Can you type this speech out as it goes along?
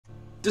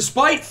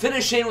Despite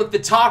finishing with the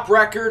top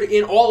record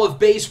in all of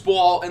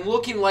baseball and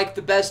looking like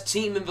the best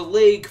team in the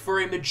league for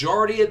a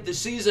majority of the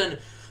season,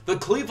 the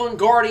Cleveland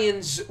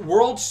Guardians'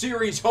 World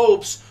Series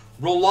hopes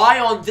rely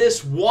on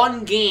this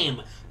one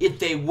game. If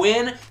they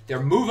win,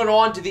 they're moving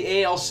on to the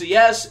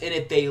ALCS, and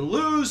if they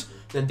lose,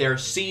 then their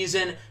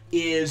season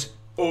is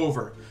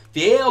over.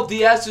 The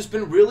ALDS has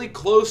been really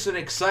close and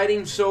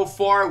exciting so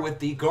far, with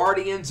the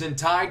Guardians and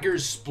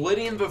Tigers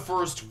splitting the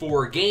first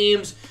 4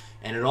 games,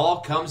 and it all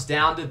comes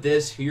down to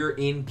this here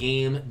in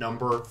game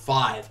number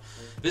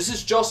 5. This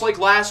is just like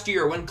last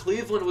year when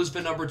Cleveland was the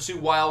number 2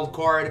 wild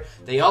card.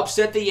 They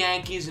upset the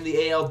Yankees in the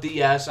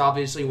ALDS,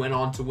 obviously went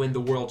on to win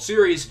the World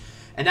Series,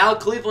 and now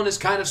Cleveland has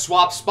kind of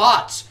swapped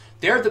spots.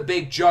 They're the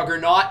big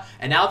juggernaut,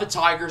 and now the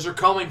Tigers are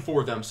coming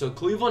for them. So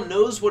Cleveland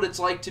knows what it's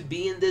like to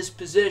be in this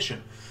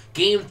position.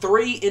 Game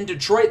 3 in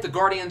Detroit, the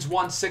Guardians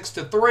won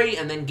 6-3,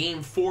 and then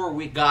Game 4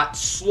 we got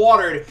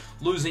slaughtered,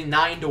 losing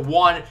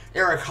 9-1.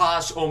 Eric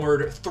Haas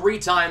homered 3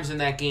 times in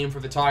that game for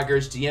the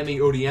Tigers. Diemi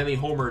Odiemi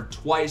homered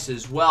twice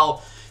as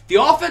well.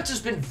 The offense has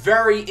been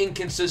very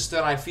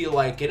inconsistent, I feel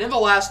like, and in the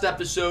last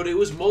episode, it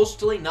was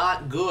mostly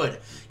not good.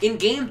 In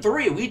Game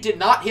 3, we did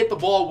not hit the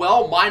ball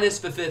well, minus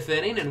the 5th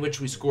inning, in which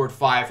we scored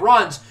 5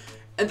 runs.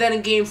 And then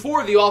in Game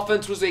 4, the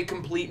offense was a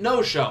complete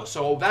no-show.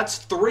 So that's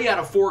 3 out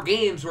of 4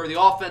 games where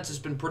the offense has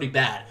been pretty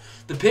bad.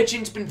 The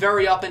pitching's been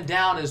very up and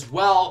down as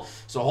well.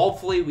 So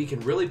hopefully we can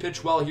really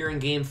pitch well here in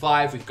Game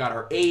 5. We've got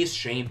our ace,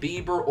 Shane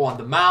Bieber, on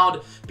the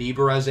mound.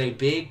 Bieber has a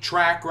big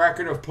track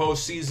record of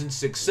postseason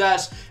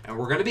success, and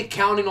we're going to be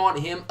counting on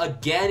him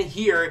again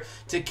here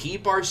to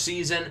keep our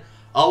season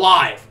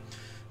alive.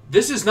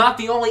 This is not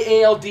the only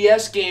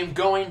ALDS game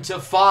going to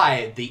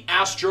 5. The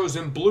Astros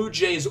and Blue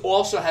Jays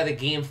also have a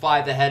Game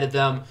 5 ahead of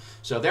them.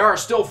 So there are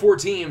still 4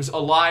 teams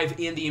alive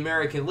in the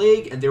American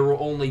League, and there will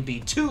only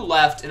be 2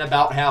 left in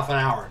about half an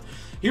hour.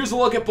 Here's a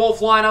look at both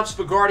lineups.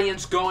 The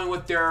Guardians going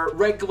with their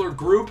regular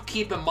group.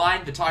 Keep in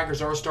mind the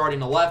Tigers are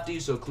starting a lefty,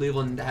 so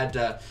Cleveland had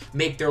to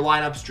make their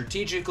lineup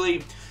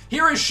strategically.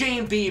 Here is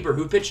Shane Bieber,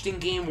 who pitched in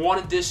Game 1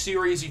 of this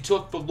series. He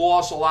took the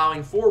loss,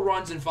 allowing 4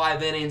 runs in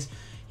 5 innings.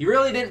 He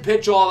really didn't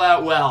pitch all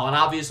that well, and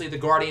obviously the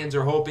Guardians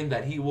are hoping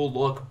that he will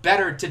look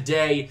better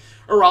today,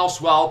 or else,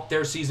 well,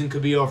 their season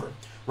could be over.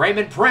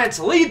 Raymond Prince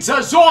leads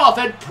us off,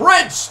 and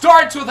Prince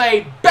starts with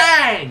a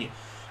bang!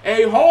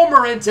 A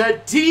homer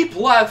into deep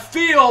left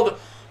field.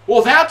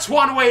 Well, that's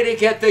one way to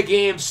get the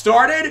game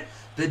started.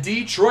 The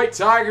Detroit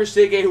Tigers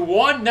take a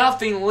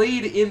 1-0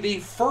 lead in the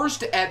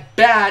first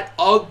at-bat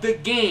of the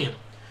game.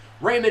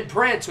 Raymond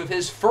Prince with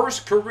his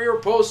first career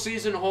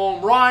postseason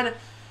home run,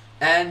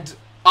 and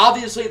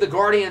obviously, the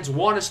Guardians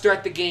want to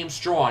start the game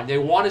strong. They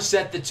want to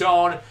set the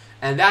tone,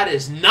 and that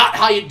is not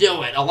how you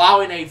do it.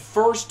 Allowing a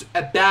first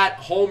at-bat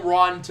home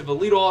run to the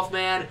leadoff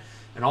man,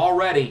 and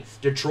already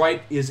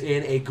Detroit is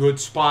in a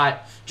good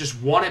spot.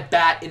 Just 1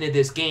 at-bat into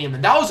this game,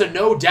 and that was a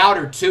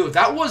no-doubter, too.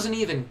 That wasn't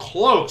even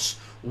close.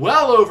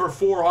 Well over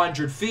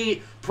 400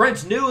 feet.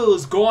 Prince knew it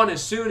was gone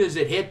as soon as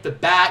it hit the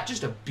bat.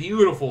 Just a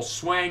beautiful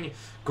swing.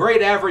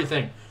 Great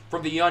everything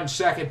from the young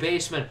second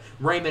baseman,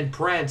 Raymond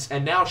Prince.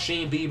 And now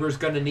Shane Bieber's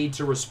going to need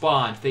to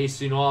respond,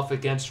 facing off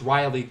against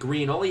Riley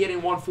Green. Only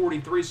hitting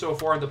 143 so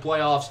far in the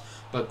playoffs,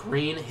 but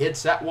Green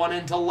hits that one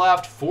into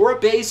left for a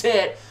base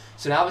hit.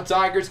 So now the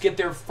Tigers get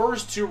their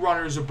first 2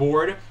 runners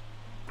aboard,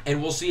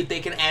 and we'll see if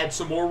they can add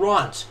some more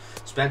runs.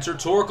 Spencer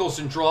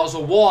Torkelson draws a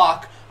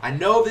walk. I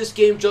know this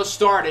game just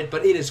started,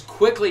 but it is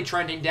quickly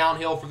trending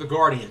downhill for the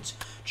Guardians.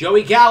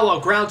 Joey Gallo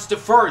grounds to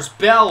first.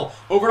 Bell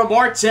over to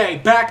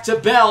Marte. Back to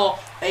Bell.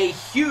 A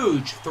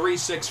huge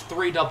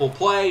 3-6-3 double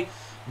play.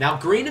 Now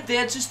Green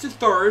advances to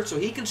third, so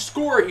he can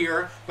score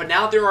here. But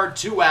now there are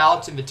 2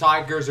 outs, and the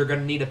Tigers are going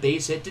to need a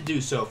base hit to do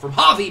so from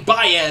Javi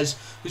Baez,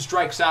 who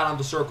strikes out on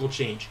the circle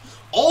change.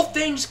 All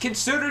things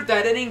considered,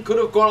 that inning could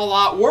have gone a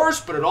lot worse,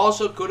 but it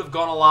also could have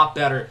gone a lot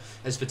better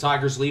as the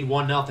Tigers lead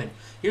 1-0.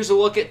 Here's a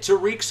look at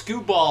Tariq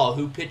Skubal,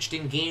 who pitched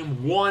in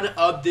Game 1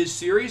 of this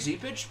series. He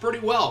pitched pretty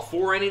well.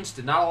 4 innings,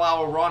 did not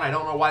allow a run. I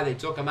don't know why they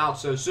took him out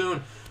so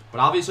soon, but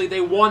obviously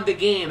they won the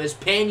game as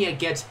Pena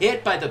gets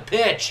hit by the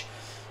pitch.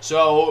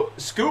 So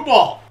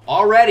Skubal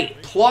already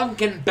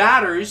plunking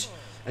batters,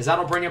 as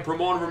that'll bring up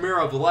Ramon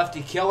Romero, the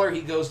lefty killer.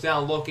 He goes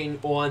down looking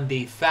on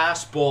the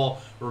fastball.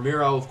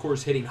 Romero, of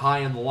course, hitting high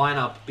in the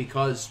lineup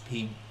because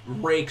he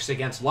rakes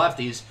against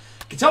lefties.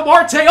 Ketel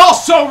Marte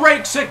also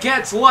rakes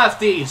against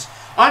lefties.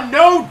 A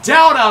no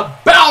doubt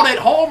about it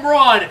home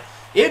run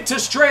into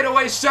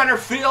straightaway center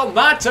field,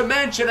 not to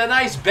mention a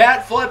nice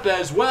bat flip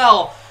as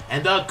well.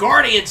 And the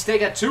Guardians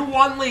take a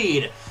 2-1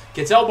 lead.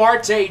 Ketel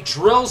Marte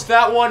drills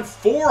that one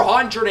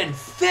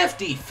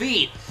 450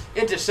 feet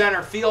into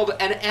center field.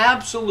 An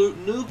absolute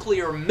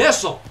nuclear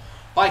missile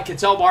by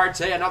Ketel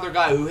Marte, another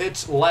guy who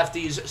hits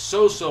lefties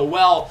so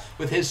well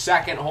with his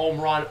second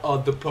home run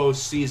of the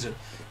postseason.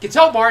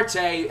 Ketel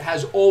Marte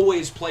has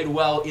always played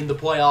well in the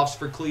playoffs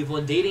for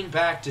Cleveland, dating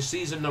back to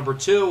season number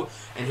 2.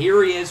 And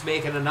here he is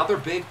making another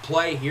big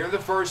play here in the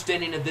first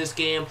inning of this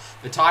game.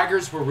 The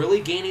Tigers were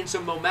really gaining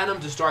some momentum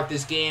to start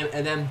this game,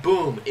 and then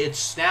boom, it's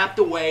snapped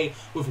away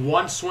with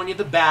one swing at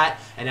the bat,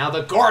 and now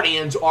the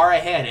Guardians are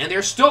ahead. And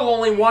there's still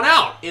only one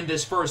out in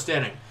this first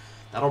inning.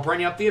 That'll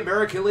bring up the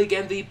American League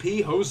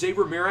MVP, Jose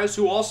Ramirez,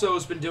 who also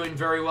has been doing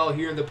very well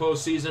here in the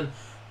postseason.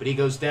 But he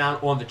goes down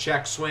on the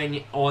check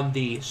swing on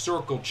the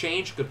circle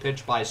change. Good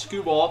pitch by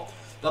Skubal.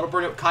 That'll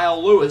bring up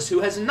Kyle Lewis,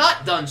 who has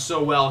not done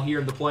so well here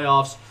in the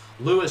playoffs.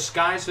 Lewis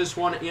skies this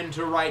one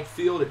into right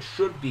field. It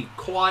should be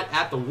caught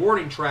at the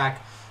warning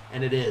track,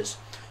 and it is.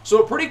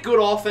 So a pretty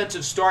good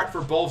offensive start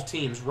for both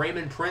teams.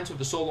 Raymond Prince with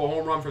the solo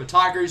home run for the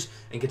Tigers,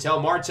 and Ketel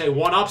Marte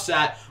one-ups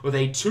that with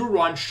a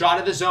 2-run shot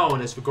of his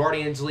own as the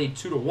Guardians lead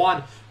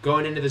 2-1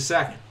 going into the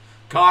second.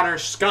 Connor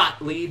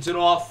Scott leads it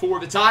off for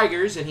the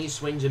Tigers, and he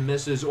swings and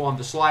misses on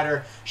the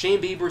slider.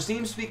 Shane Bieber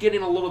seems to be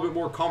getting a little bit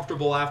more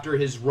comfortable after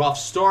his rough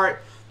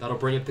start. That'll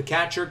bring up the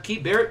catcher,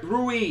 Keibert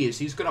Ruiz.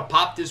 He's going to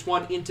pop this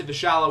one into the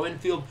shallow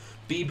infield.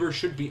 Bieber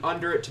should be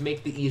under it to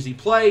make the easy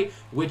play,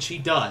 which he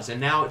does. And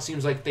now it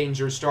seems like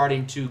things are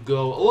starting to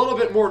go a little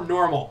bit more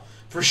normal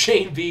for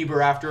Shane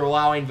Bieber after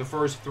allowing the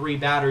first 3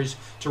 batters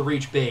to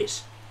reach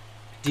base.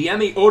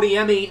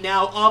 Odiemi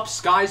now up,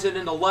 skies it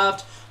into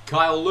left.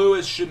 Kyle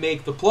Lewis should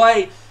make the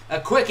play. A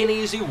quick and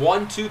easy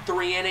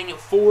 1-2-3 inning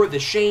for the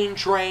Shane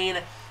train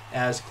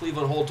as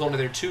Cleveland holds on to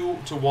their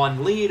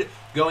 2-1 lead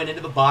going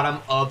into the bottom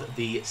of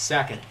the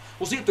second.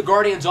 We'll see if the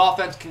Guardians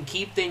offense can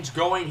keep things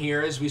going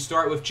here as we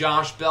start with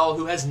Josh Bell,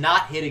 who has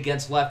not hit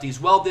against lefties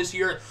well this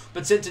year,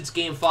 but since it's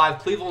Game 5,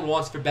 Cleveland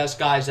wants their best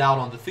guys out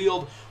on the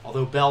field,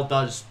 although Bell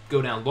does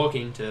go down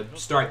looking to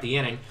start the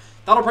inning.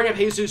 That'll bring up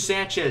Jesus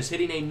Sanchez,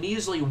 hitting a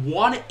measly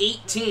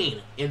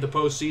 118 in the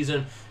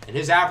postseason, and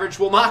his average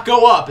will not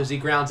go up as he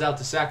grounds out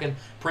to second.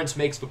 Prince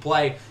makes the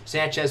play.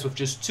 Sanchez with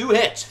just 2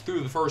 hits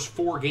through the first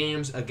 4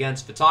 games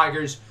against the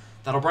Tigers.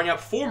 That'll bring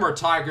up former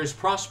Tigers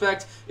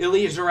prospect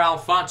Eliezer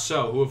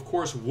Alfonso, who of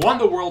course won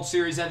the World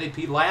Series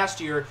MVP last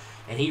year,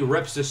 and he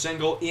rips a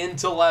single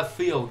into left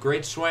field.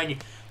 Great swing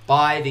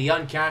by the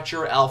young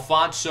catcher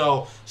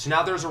Alfonso. So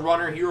now there's a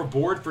runner here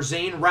aboard for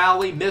Zane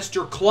Rowley,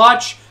 Mr.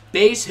 Clutch.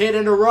 Base hit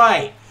into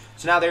right.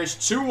 So now there's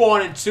 2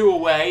 on and 2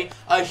 away.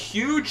 A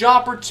huge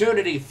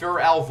opportunity for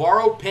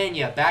Alvaro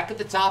Pena back at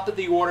the top of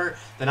the order,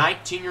 the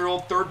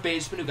 19-year-old third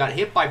baseman who got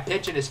hit by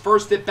pitch in his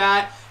first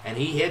at-bat, and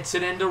he hits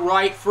it into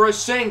right for a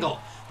single.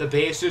 The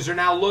bases are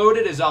now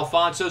loaded as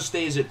Alfonso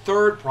stays at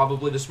third.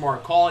 Probably the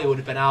smart call. He would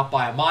have been out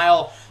by a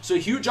mile. So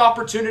huge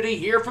opportunity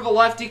here for the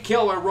lefty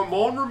killer,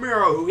 Ramon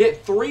Romero, who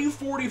hit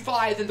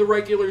 .345 in the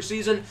regular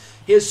season.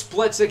 His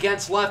splits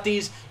against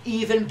lefties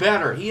even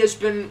better. He has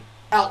been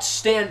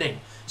outstanding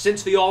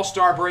since the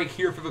All-Star break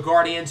here for the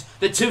Guardians.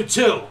 The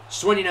 2-2,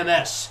 swinging a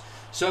miss.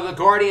 So the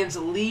Guardians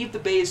leave the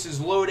bases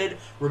loaded.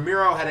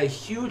 Romero had a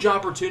huge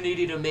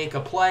opportunity to make a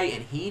play,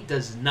 and he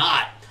does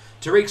not.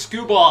 Tariq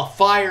Skubal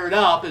fired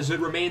up as it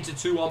remains a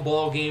 2-1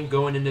 ball game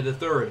going into the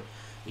third.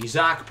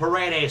 Isaac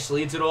Paredes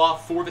leads it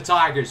off for the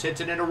Tigers.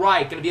 Hits it into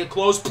right. Going to be a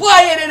close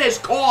play, and it is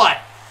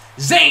caught.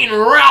 Zane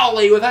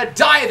Rowley with a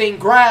diving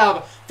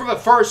grab for the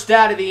first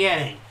out of the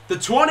inning. The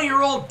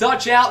 20-year-old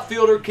Dutch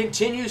outfielder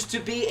continues to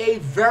be a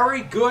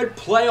very good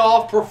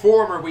playoff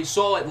performer. We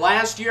saw it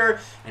last year,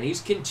 and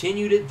he's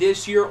continued it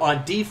this year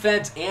on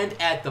defense and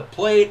at the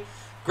plate.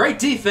 Great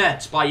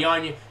defense by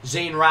young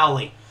Zane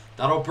Rowley.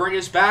 That'll bring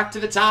us back to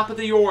the top of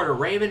the order.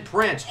 Raymond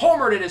Prince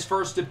homered in his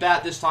first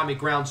at-bat. This time he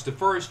grounds to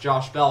first.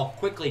 Josh Bell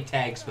quickly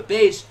tags the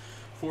base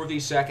for the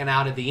second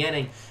out of the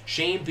inning.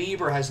 Shane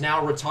Bieber has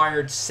now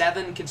retired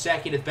 7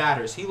 consecutive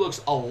batters. He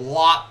looks a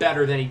lot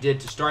better than he did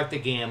to start the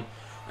game.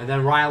 And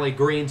then Riley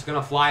Green's going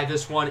to fly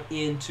this one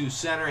into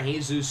center.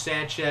 Jesus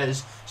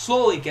Sanchez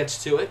slowly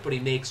gets to it, but he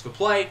makes the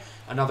play.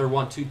 Another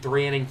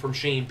 1-2-3 inning from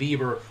Shane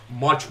Bieber.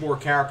 Much more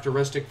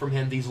characteristic from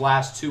him these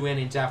last 2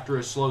 innings after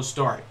a slow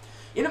start.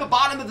 Into the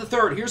bottom of the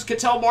third, here's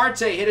Ketel Marte.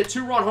 Hit a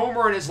 2-run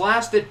homer in his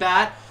last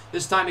at-bat.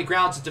 This time he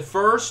grounds it to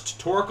first.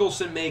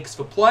 Torkelson makes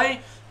the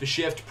play. The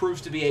shift proves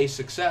to be a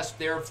success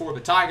there for the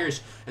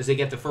Tigers as they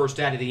get the first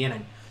out of the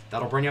inning.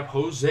 That'll bring up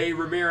Jose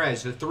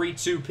Ramirez, the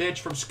 3-2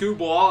 pitch from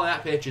Skubal, and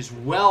that pitch is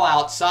well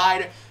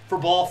outside for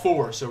ball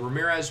 4. So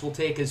Ramirez will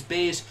take his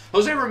base.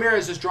 Jose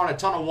Ramirez has drawn a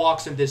ton of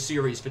walks in this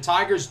series. The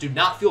Tigers do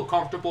not feel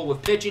comfortable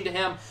with pitching to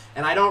him,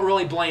 and I don't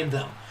really blame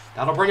them.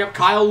 That'll bring up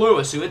Kyle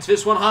Lewis, who hits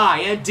this one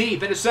high and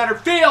deep into center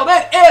field.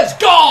 It is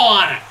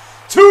gone!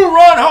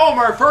 2-run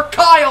homer for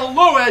Kyle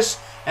Lewis,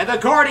 and the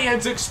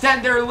Guardians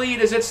extend their lead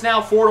as it's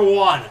now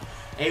 4-1.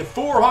 A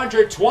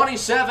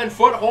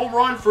 427-foot home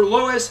run for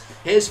Lewis,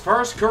 his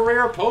first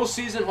career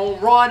postseason home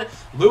run.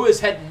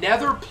 Lewis had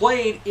never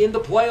played in the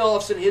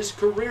playoffs in his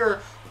career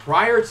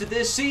prior to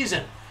this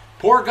season.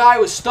 Poor guy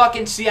was stuck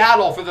in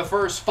Seattle for the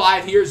first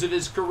 5 years of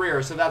his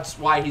career, so that's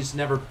why he's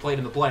never played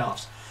in the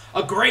playoffs.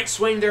 A great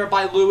swing there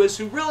by Lewis,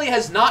 who really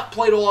has not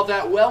played all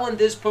that well in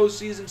this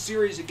postseason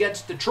series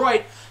against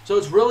Detroit, so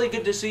it's really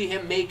good to see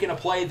him making a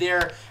play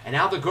there. And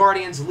now the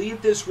Guardians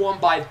lead this one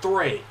by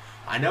 3.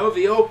 I know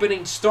the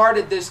opening start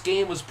of this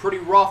game was pretty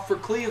rough for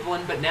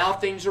Cleveland, but now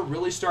things are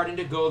really starting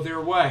to go their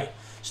way.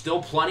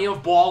 Still plenty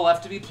of ball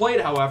left to be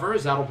played, however,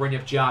 as that'll bring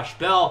up Josh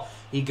Bell.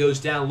 He goes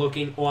down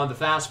looking on the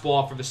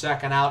fastball for the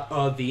second out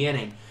of the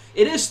inning.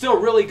 It is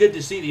still really good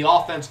to see the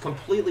offense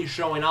completely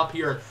showing up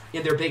here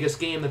in their biggest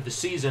game of the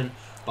season,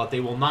 but they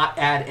will not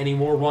add any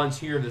more runs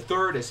here in the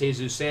third as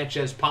Jesus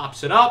Sanchez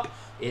pops it up.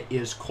 It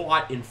is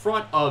caught in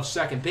front of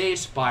second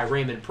base by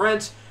Raymond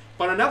Prince.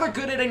 But another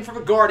good inning for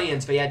the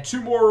Guardians. They had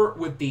two more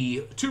with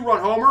the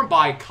two-run homer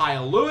by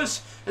Kyle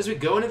Lewis as we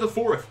go into the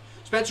fourth.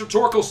 Spencer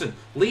Torkelson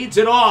leads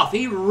it off.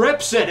 He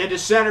rips it into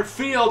center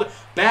field.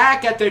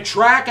 Back at the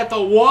track at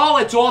the wall.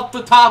 It's off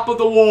the top of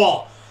the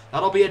wall.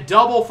 That'll be a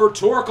double for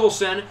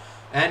Torkelson.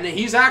 And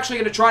he's actually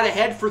going to try to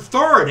head for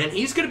third. And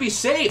he's going to be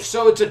safe.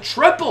 So it's a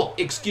triple,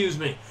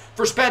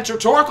 for Spencer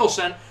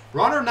Torkelson.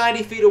 Runner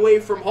 90 feet away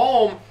from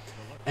home.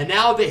 And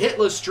now the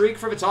hitless streak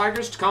for the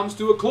Tigers comes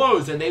to a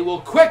close, and they will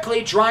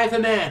quickly drive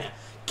him in.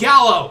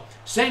 Gallo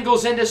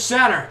singles into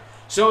center,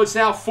 so it's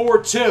now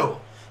 4-2.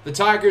 The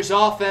Tigers'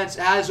 offense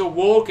has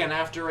awoken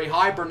after a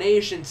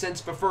hibernation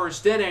since the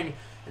first inning,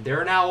 and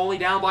they're now only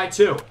down by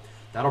 2.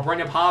 That'll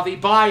bring up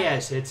Javi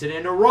Baez, hits it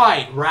into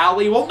right.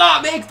 Rowley will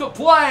not make the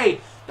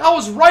play. That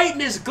was right in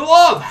his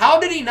glove. How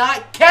did he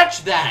not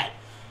catch that?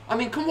 I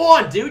mean, come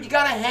on, dude. You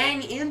got to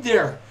hang in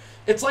there.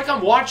 It's like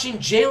I'm watching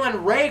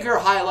Jalen Reagor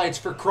highlights,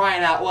 for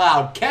crying out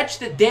loud. Catch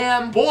the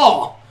damn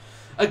ball.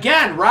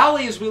 Again,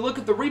 Rowley, as we look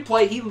at the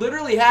replay, he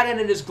literally had it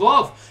in his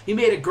glove. He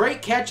made a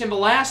great catch in the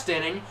last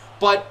inning,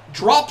 but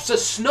drops a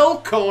snow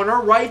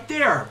coner right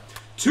there.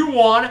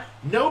 2-1,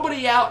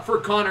 nobody out for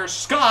Connor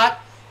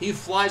Scott. He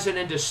flies it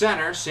into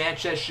center.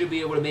 Sanchez should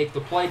be able to make the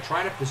play,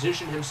 trying to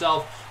position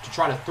himself to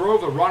try to throw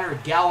the runner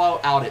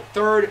Gallo out at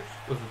third,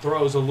 but the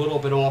throw is a little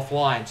bit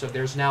offline. So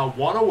there's now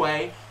one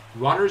away.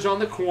 Runners on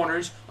the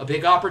corners. A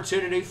big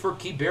opportunity for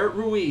Keibert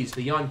Ruiz,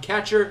 the young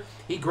catcher.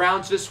 He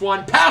grounds this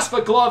one past the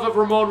glove of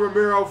Ramon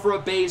Romero for a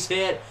base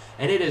hit.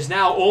 And it is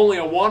now only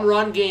a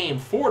one-run game.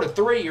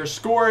 4-3 your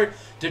score.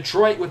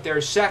 Detroit with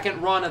their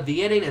second run of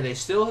the inning, and they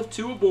still have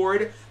 2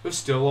 aboard, with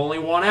still only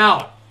 1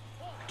 out.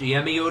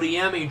 Diemi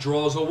Odiemi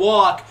draws a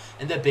walk,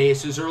 and the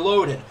bases are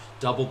loaded.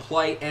 Double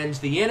play ends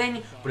the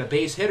inning, but a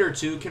base hit or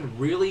two can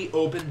really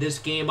open this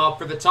game up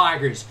for the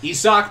Tigers.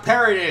 Isaac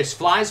Paredes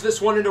flies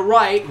this one into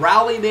right.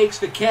 Rowley makes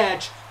the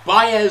catch.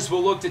 Baez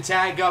will look to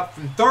tag up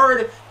from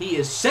third. He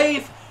is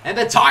safe, and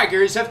the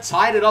Tigers have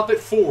tied it up at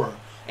 4.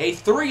 A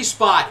 3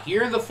 spot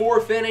here in the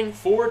 4th inning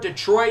for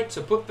Detroit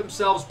to put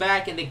themselves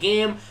back in the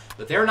game,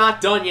 but they're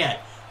not done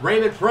yet.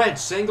 Raymond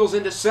Prince singles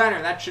into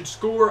center. That should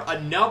score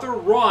another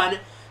run,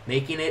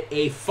 making it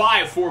a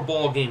 5-4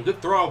 ball game.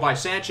 Good throw by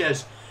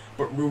Sanchez,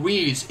 but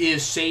Ruiz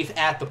is safe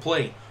at the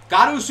plate.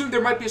 Got to assume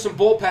there might be some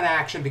bullpen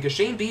action because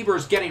Shane Bieber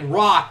is getting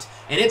rocked,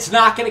 and it's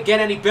not going to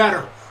get any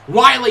better.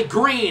 Riley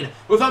Green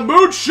with a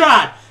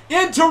moonshot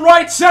into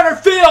right center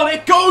field.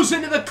 It goes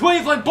into the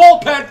Cleveland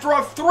bullpen for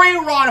a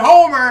 3-run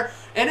homer,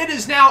 and it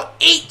is now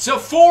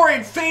 8-4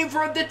 in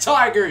favor of the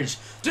Tigers.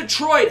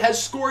 Detroit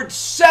has scored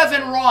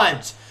 7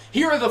 runs.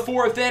 Here in the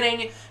 4th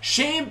inning,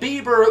 Shane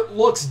Bieber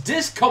looks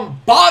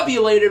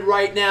discombobulated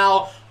right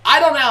now. I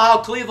don't know how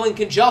Cleveland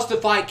can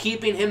justify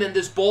keeping him in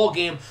this ball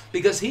game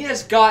because he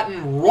has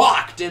gotten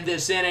rocked in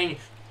this inning.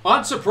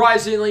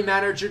 Unsurprisingly,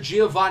 manager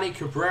Giovanni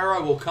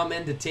Cabrera will come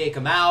in to take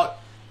him out.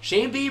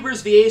 Shane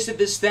Bieber's the ace of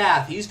his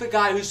staff. He's the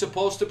guy who's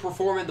supposed to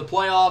perform in the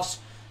playoffs.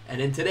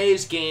 And in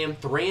today's game,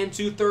 3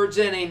 2/3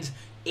 innings,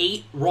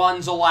 8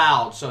 runs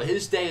allowed. So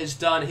his day is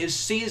done. His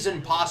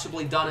season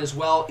possibly done as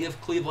well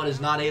if Cleveland is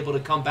not able to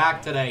come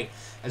back today,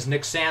 as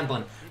Nick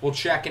Sandlin will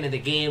check into the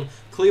game.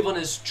 Cleveland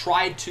has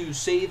tried to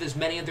save as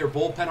many of their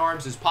bullpen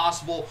arms as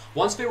possible.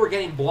 Once they were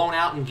getting blown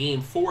out in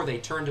Game 4, they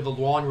turned to the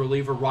long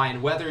reliever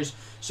Ryan Weathers.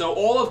 So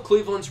all of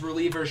Cleveland's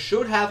relievers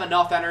should have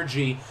enough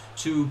energy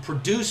to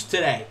produce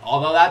today,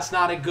 although that's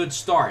not a good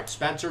start.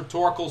 Spencer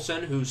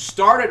Torkelson, who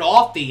started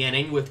off the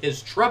inning with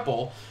his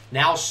triple,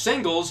 now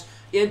singles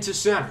into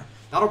center.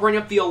 That'll bring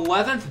up the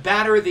 11th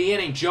batter of the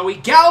inning, Joey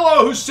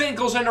Gallo, who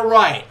singles into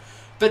right.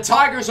 The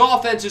Tigers'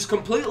 offense is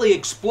completely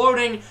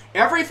exploding.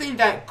 Everything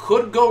that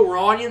could go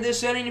wrong in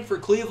this inning for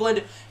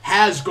Cleveland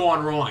has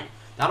gone wrong.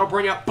 That'll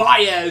bring up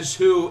Baez,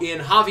 who, in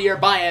Javier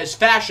Baez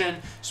fashion,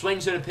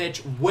 swings at a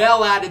pitch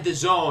well out of the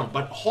zone.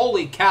 But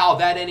holy cow,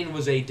 that inning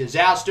was a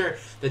disaster.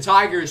 The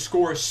Tigers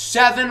score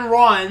 7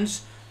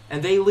 runs,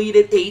 and they lead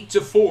it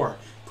 8-4.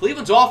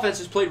 Cleveland's offense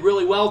has played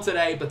really well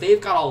today, but they've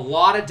got a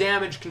lot of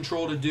damage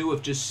control to do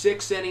with just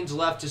 6 innings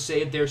left to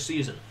save their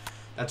season.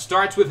 That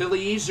starts with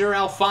Eliezer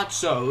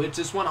Alfonso. It's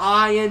this one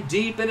high and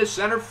deep into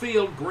center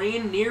field.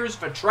 Green nears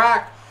the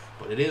track,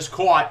 but it is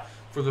caught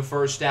for the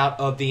first out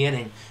of the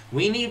inning.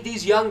 We need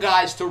these young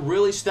guys to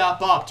really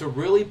step up, to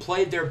really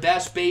play their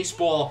best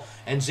baseball,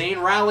 and Zane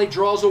Rowley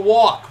draws a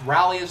walk.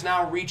 Rowley has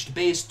now reached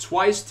base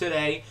twice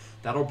today.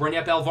 That'll bring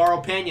up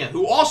Alvaro Pena,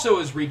 who also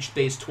has reached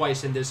base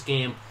twice in this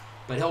game,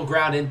 but he'll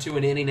ground into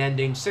an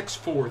inning-ending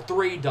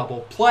 6-4-3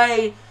 double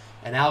play.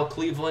 And now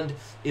Cleveland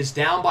is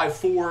down by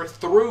 4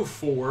 through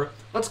 4.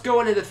 Let's go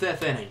into the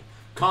 5th inning.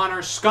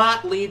 Connor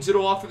Scott leads it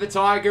off for the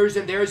Tigers,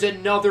 and there's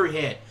another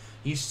hit.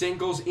 He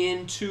singles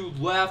into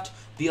left.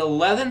 The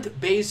 11th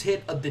base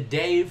hit of the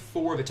day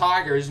for the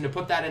Tigers, and to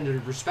put that into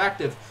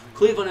perspective,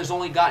 Cleveland has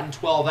only gotten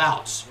 12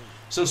 outs.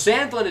 So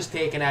Sandlin is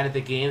taken out of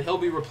the game. He'll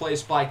be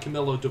replaced by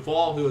Camilo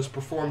Doval, who has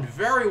performed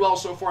very well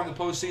so far in the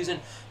postseason.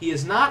 He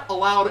has not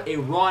allowed a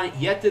run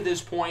yet to this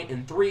point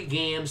in 3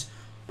 games,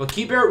 but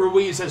Keibert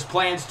Ruiz has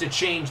plans to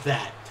change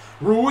that.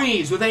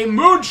 Ruiz with a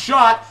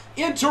moonshot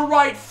into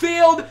right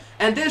field,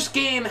 and this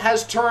game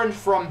has turned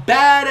from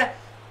bad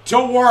to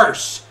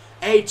worse.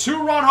 A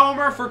 2-run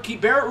homer for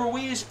Keibert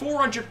Ruiz,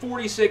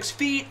 446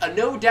 feet, a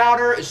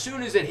no-doubter as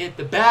soon as it hit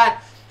the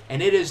bat,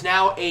 and it is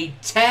now a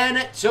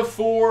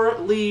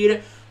 10-4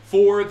 lead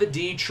for the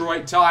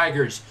Detroit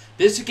Tigers.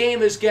 This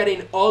game is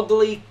getting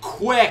ugly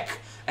quick,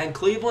 and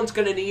Cleveland's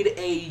going to need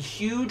a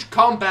huge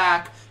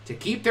comeback to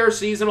keep their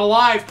season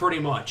alive pretty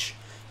much.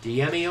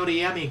 Diemi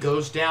Odiemi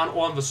goes down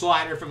on the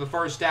slider for the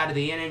first out of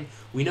the inning.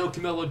 We know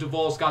Camilo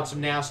Doval's got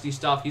some nasty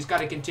stuff. He's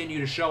got to continue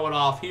to show it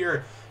off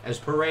here as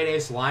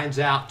Paredes lines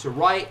out to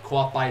right,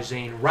 caught by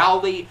Zane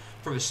Rowley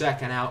for the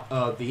second out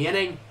of the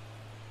inning.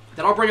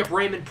 Then I'll bring up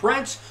Raymond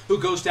Prince, who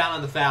goes down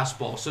on the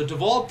fastball. So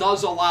Doval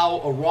does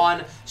allow a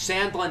run.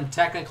 Sandlin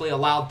technically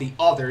allowed the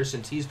other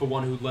since he's the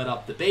one who led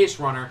up the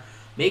base runner,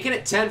 making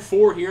it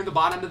 10-4 here in the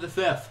bottom of the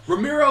 5th.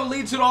 Ramiro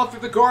leads it off for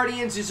the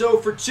Guardians. He's 0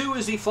 for 2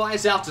 as he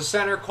flies out to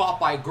center, caught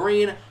by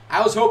Green.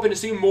 I was hoping to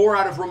see more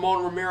out of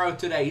Ramon Ramiro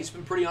today. He's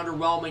been pretty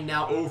underwhelming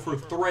now, 0 for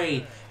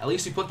 3. At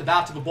least he put the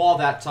bat to the ball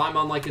that time,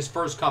 unlike his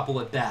first couple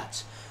at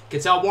bats.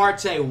 Ketel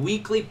Marte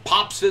weakly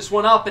pops this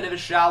one up into the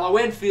shallow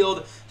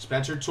infield.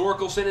 Spencer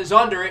Torkelson is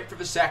under it for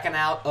the second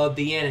out of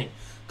the inning.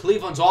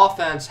 Cleveland's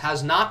offense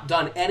has not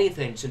done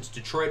anything since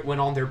Detroit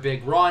went on their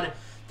big run.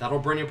 That'll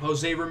bring up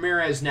Jose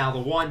Ramirez now, the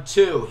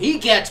 1-2. He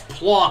gets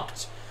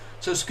plunked.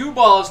 So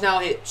Scuball has now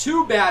hit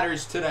 2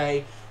 batters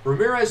today.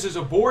 Ramirez is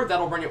aboard.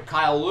 That'll bring up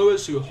Kyle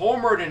Lewis, who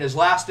homered in his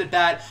last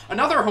at-bat.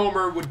 Another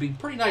homer would be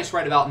pretty nice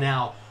right about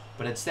now,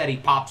 but instead he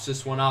pops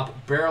this one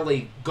up,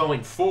 barely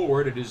going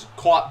forward. It is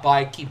caught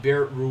by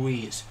Keibert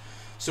Ruiz.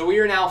 So we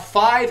are now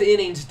 5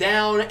 innings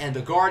down, and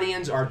the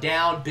Guardians are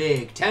down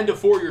big.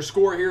 10-4 your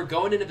score here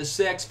going into the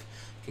 6th.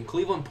 Can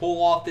Cleveland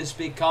pull off this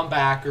big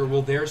comeback, or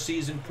will their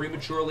season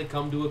prematurely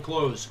come to a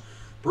close?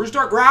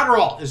 Brusdar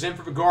Graterol is in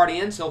for the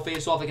Guardians. He'll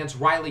face off against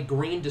Riley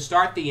Green to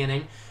start the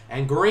inning.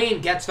 And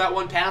Green gets that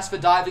one past the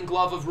diving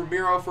glove of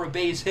Ramiro for a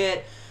base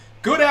hit.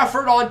 Good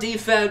effort on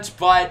defense,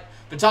 but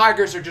the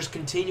Tigers are just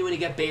continuing to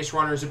get base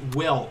runners at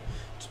will.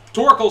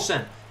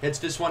 Torkelson hits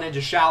this one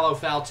into shallow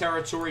foul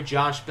territory.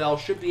 Josh Bell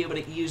should be able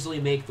to easily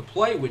make the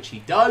play, which he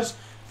does,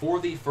 for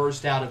the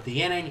first out of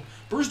the inning.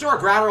 Brusdar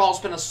Graterol's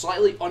been a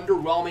slightly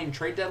underwhelming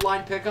trade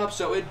deadline pickup,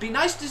 so it'd be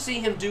nice to see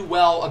him do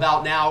well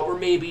about now, or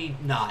maybe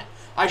not.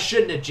 I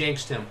shouldn't have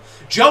jinxed him.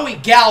 Joey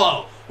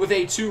Gallo with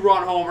a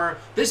 2-run homer.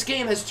 This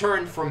game has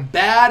turned from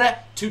bad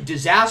to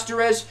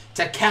disastrous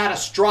to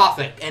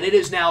catastrophic, and it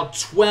is now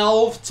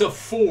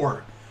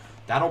 12-4.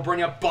 That'll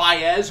bring up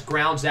Baez,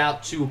 grounds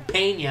out to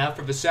Pena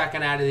for the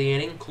second out of the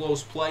inning.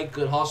 Close play,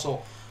 good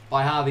hustle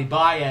by Javi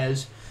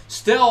Baez.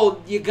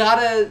 Still, you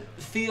gotta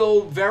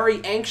feel very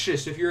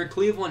anxious if you're a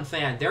Cleveland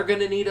fan. They're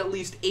gonna need at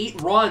least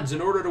 8 runs in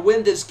order to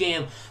win this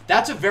game.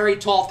 That's a very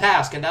tall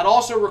task, and that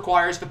also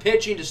requires the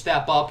pitching to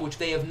step up, which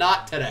they have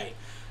not today.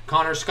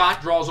 Connor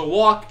Scott draws a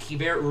walk.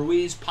 Keibert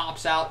Ruiz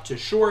pops out to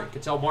short.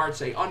 Ketel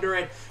Marte under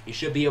it. He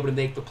should be able to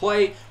make the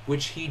play,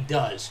 which he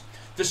does.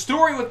 The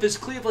story with this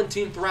Cleveland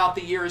team throughout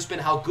the year has been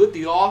how good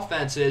the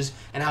offense is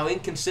and how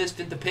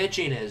inconsistent the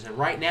pitching is. And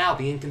right now,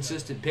 the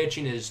inconsistent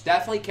pitching is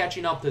definitely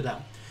catching up to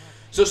them.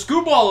 So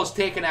Scuball is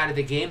taken out of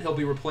the game. He'll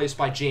be replaced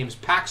by James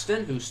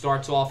Paxton, who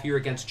starts off here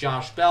against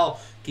Josh Bell.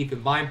 Keep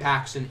in mind,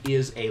 Paxton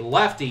is a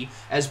lefty,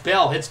 as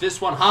Bell hits this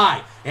one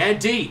high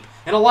and deep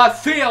in a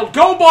left field.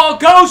 Go ball,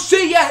 go!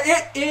 See ya!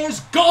 It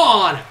is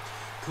gone!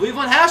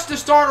 Cleveland has to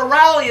start a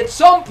rally at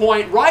some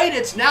point, right?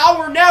 It's now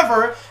or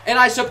never, and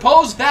I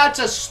suppose that's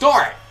a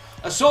start.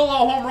 A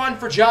solo home run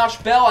for Josh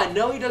Bell. I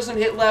know he doesn't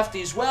hit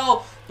lefties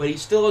well, but he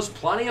still has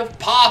plenty of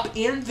pop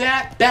in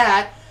that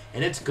bat,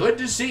 and it's good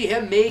to see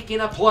him making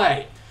a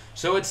play.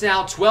 So it's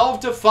now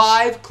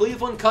 12-5.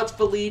 Cleveland cuts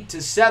the lead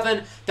to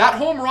 7. That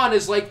home run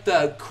is like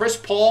the Chris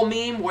Paul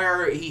meme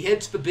where he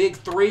hits the big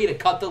 3 to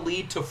cut the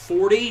lead to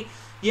 40.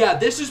 Yeah,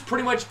 this is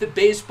pretty much the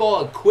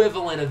baseball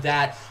equivalent of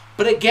that.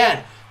 But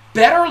again,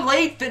 better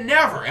late than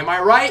never. Am I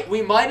right?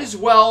 We might as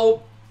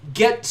well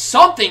get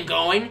something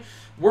going.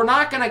 We're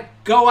not going to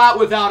go out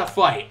without a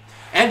fight.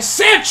 And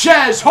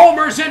Sanchez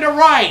homers into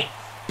right.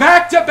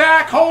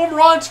 Back-to-back home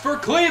runs for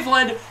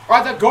Cleveland.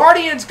 Are the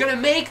Guardians going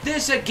to make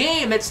this a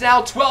game? It's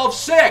now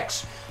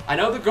 12-6. I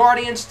know the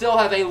Guardians still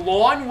have a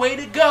long way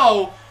to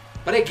go,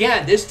 but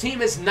again, this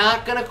team is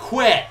not going to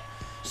quit.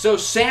 So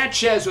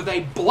Sanchez with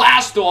a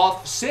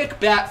blast-off, sick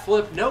bat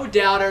flip, no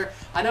doubter.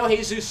 I know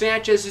Jesus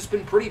Sanchez has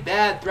been pretty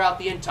bad throughout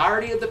the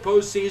entirety of the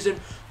postseason,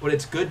 but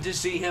it's good to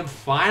see him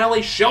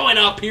finally showing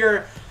up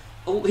here.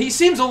 He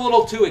seems a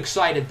little too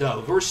excited,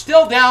 though. We're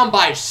still down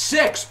by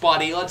 6,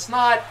 buddy. Let's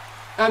not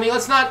I mean,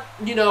 let's not,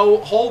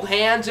 hold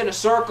hands in a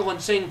circle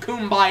and sing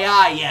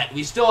Kumbaya yet.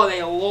 We still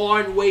have a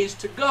long ways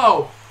to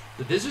go.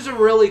 But this is a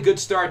really good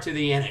start to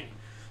the inning.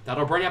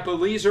 That'll bring up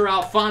Eliezer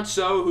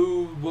Alfonso,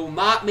 who will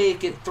not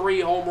make it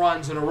 3 home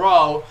runs in a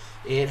row.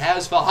 It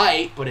has the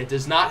height, but it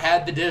does not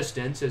have the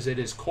distance, as it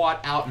is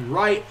caught out and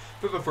right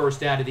for the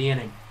first out of the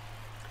inning.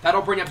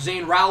 That'll bring up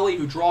Zane Rowley,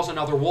 who draws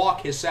another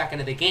walk, his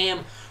second of the game.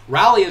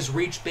 Rowley has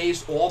reached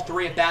base all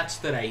 3 at-bats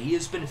today. He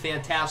has been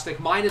fantastic,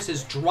 minus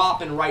his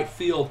drop in right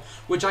field,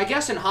 which I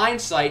guess in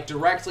hindsight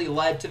directly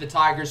led to the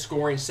Tigers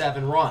scoring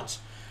 7 runs.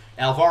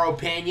 Alvaro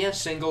Pena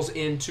singles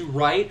into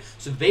right,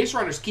 so the base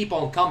runners keep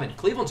on coming.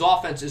 Cleveland's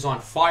offense is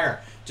on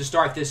fire to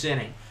start this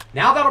inning.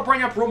 Now that'll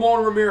bring up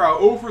Ramon Romero,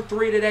 0 for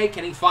 3 today.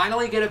 Can he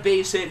finally get a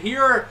base hit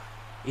here?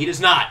 He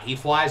does not. He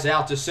flies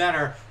out to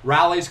center.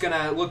 Rowley's going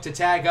to look to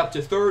tag up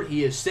to third.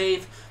 He is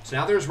safe. So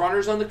now there's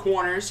runners on the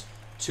corners.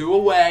 2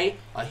 away.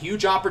 A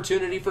huge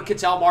opportunity for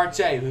Ketel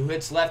Marte, who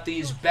hits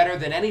lefties better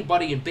than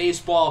anybody in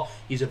baseball.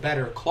 He's a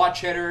better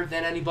clutch hitter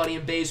than anybody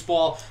in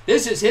baseball.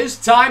 This is his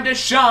time to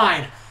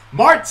shine.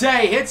 Marte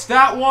hits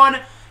that one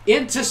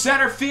into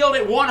center field.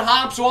 It one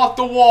hops off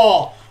the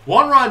wall.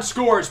 1 run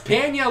scores.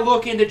 Pena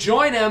looking to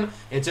join him.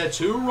 It's a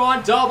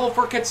 2-run double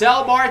for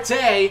Ketel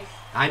Marte.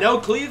 I know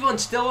Cleveland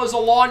still has a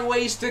long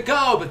ways to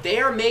go, but they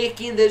are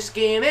making this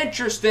game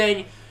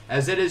interesting,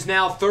 as it is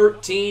now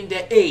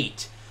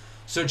 13-8.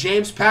 So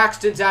James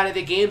Paxton's out of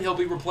the game. He'll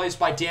be replaced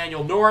by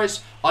Daniel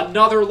Norris,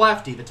 another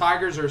lefty. The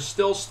Tigers are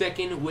still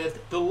sticking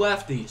with the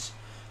lefties.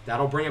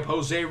 That'll bring up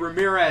Jose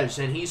Ramirez,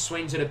 and he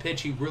swings at a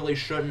pitch he really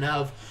shouldn't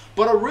have.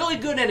 But a really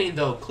good inning,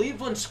 though.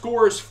 Cleveland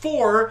scores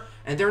 4,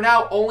 and they're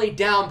now only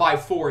down by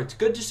 4. It's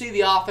good to see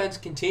the offense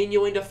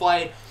continuing to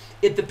fight.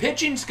 If the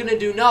pitching's going to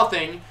do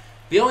nothing,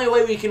 the only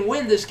way we can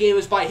win this game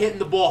is by hitting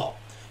the ball.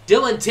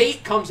 Dylan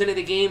Tate comes into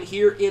the game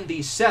here in the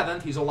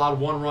 7th. He's allowed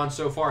 1 run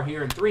so far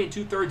here in 3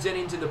 2/3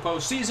 innings in the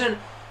postseason,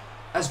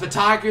 as the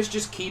Tigers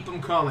just keep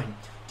them coming.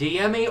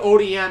 Diemi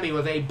Odiemi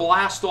with a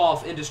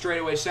blast-off into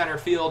straightaway center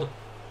field.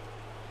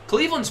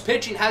 Cleveland's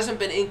pitching hasn't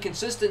been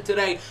inconsistent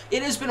today.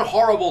 It has been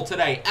horrible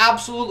today.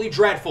 Absolutely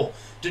dreadful.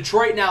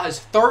 Detroit now has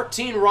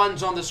 13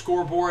 runs on the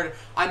scoreboard.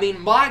 I mean,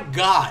 my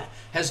God,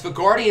 has the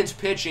Guardians'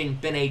 pitching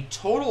been a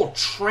total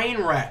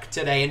train wreck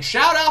today. And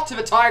shout out to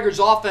the Tigers'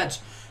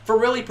 offense for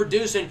really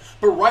producing.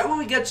 But right when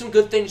we get some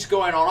good things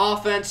going on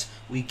offense,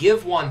 we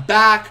give one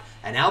back,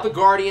 and now the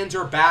Guardians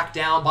are back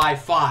down by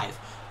 5.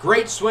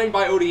 Great swing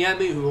by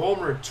Odiemi, who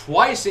homered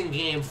twice in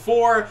Game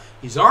 4.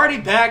 He's already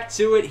back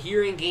to it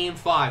here in Game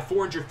 5,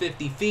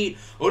 450 feet.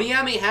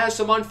 Odiemi has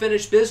some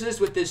unfinished business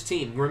with this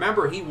team.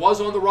 Remember, he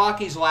was on the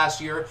Rockies last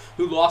year,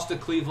 who lost to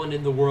Cleveland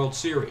in the World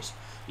Series.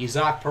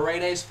 Isaac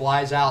Paredes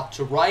flies out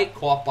to right,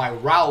 caught by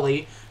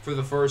Rowley for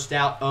the first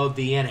out of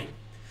the inning.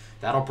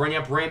 That'll bring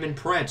up Raymond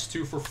Prince,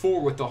 2 for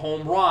 4 with the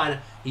home run.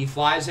 He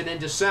flies it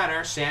into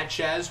center.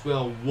 Sanchez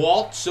will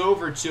waltz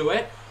over to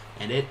it,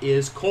 and it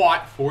is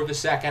caught for the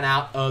second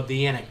out of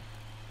the inning.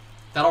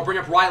 That'll bring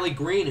up Riley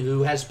Green,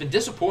 who has been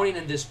disappointing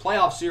in this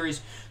playoff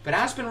series, but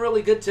has been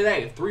really good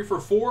today. 3 for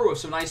 4 with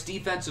some nice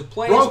defensive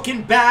plays.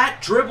 Broken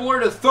bat,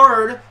 dribbler to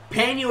third.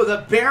 Pena with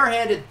a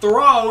barehanded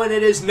throw, and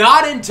it is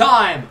not in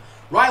time.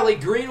 Riley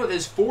Green with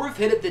his 4th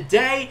hit of the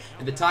day,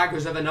 and the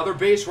Tigers have another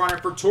base runner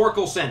for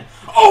Torkelson.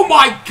 Oh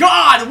my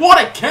God,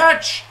 what a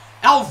catch!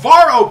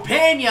 Alvaro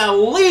Pena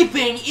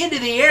leaping into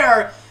the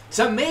air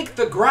to make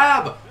the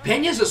grab.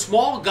 Pena's a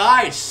small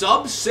guy,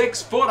 sub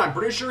 6 foot. I'm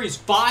pretty sure he's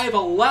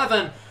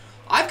 5'11".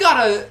 I've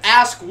got to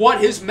ask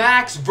what his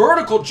max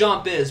vertical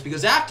jump is,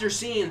 because after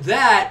seeing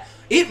that,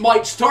 it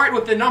might start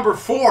with the number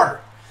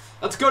 4.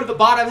 Let's go to the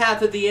bottom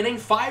half of the inning.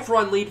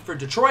 5-run lead for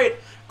Detroit.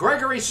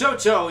 Gregory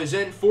Soto is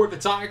in for the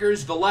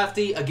Tigers, the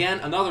lefty. Again,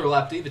 another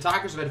lefty. The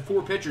Tigers have had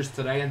 4 pitchers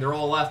today, and they're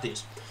all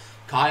lefties.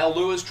 Kyle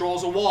Lewis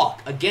draws a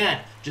walk.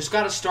 Again, just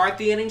got to start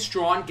the inning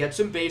strong, get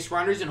some base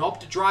runners, and hope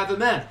to drive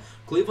them in.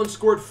 Cleveland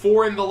scored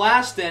 4 in the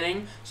last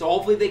inning, so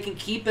hopefully they can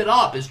keep it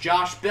up as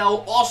Josh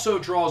Bell also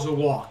draws a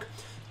walk.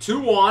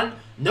 2-1,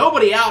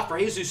 nobody out for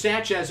Jesus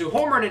Sanchez, who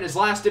homered in his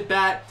last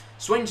at-bat,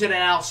 swings at an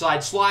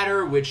outside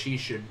slider, which he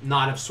should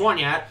not have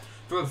swung at,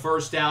 for the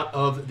first out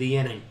of the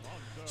inning.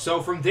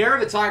 So from there,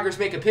 the Tigers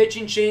make a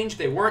pitching change.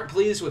 They weren't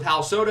pleased with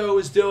how Soto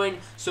was doing,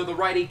 so the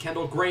righty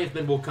Kendall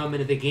Graveman will come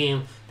into the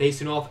game,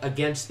 facing off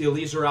against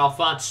Eliezer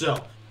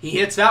Alfonso. He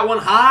hits that one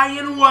high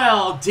and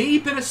well,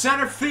 deep into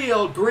center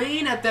field.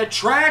 Green at the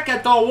track,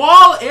 at the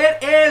wall.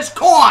 It is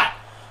caught.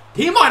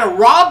 He might have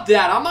robbed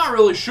that. I'm not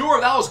really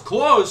sure. That was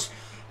close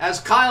as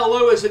Kyle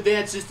Lewis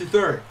advances to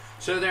third.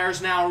 So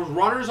there's now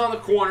runners on the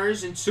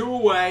corners and 2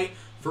 away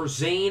for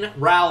Zane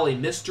Rowley,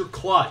 Mr.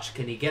 Clutch.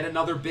 Can he get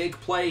another big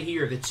play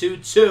here? The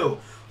 2-2.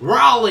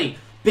 Rowley,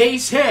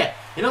 base hit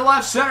into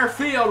left center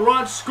field.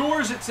 Run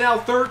scores. It's now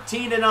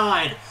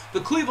 13-9. The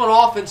Cleveland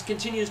offense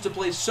continues to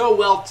play so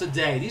well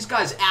today. These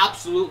guys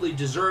absolutely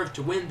deserve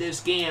to win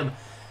this game,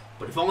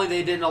 but if only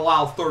they didn't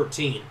allow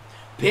 13.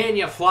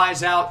 Pena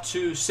flies out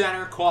to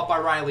center, caught by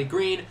Riley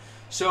Green.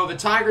 So the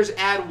Tigers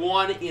add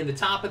 1 in the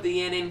top of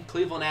the inning.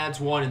 Cleveland adds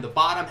 1 in the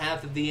bottom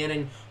half of the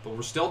inning. But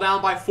we're still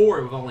down by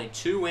 4 with only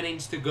 2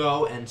 innings to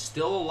go and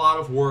still a lot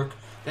of work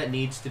that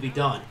needs to be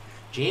done.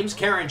 James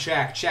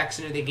Karinchak checks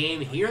into the game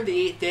here in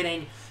the 8th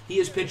inning. He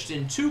has pitched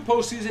in 2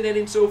 postseason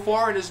innings so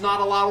far and has not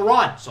allowed a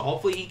run. So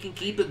hopefully he can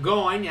keep it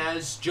going,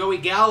 as Joey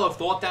Gallo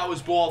thought that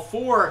was ball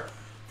 4.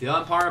 The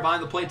umpire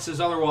behind the plate says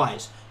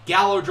otherwise.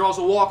 Gallo draws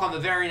a walk on the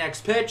very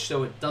next pitch,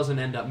 so it doesn't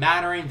end up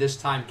mattering. This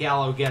time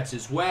Gallo gets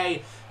his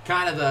way.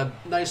 Kind of a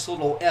nice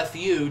little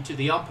FU to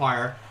the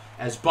umpire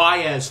as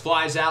Baez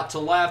flies out to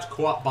left,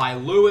 caught by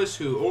Lewis,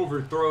 who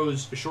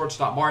overthrows the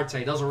shortstop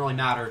Marte. Doesn't really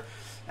matter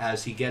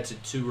as he gets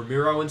it to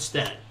Ramiro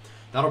instead.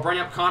 That'll bring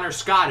up Connor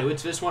Scott, who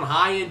hits this one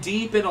high and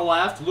deep into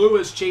left.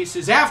 Lewis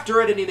chases after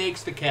it, and he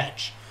makes the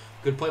catch.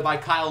 Good play by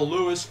Kyle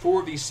Lewis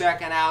for the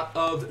second out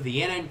of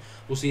the inning.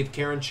 We'll see if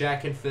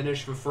Karinchak can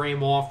finish the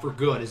frame off for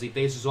good as he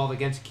faces off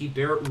against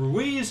Keibert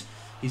Ruiz.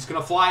 He's going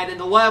to fly it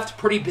into left.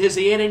 Pretty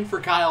busy inning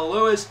for Kyle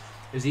Lewis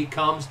as he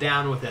comes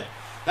down with it.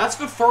 That's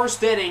the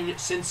first inning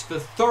since the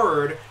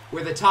 3rd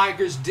where the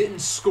Tigers didn't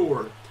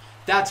score.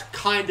 That's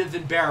kind of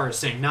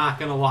embarrassing, not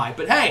going to lie.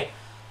 But hey,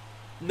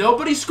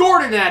 nobody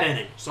scored in that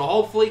inning. So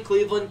hopefully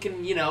Cleveland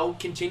can,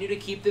 continue to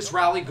keep this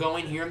rally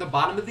going here in the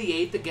bottom of the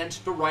 8th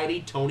against the righty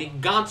Tony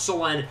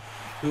Gonsolin,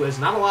 who has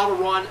not allowed a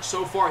run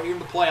so far here in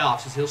the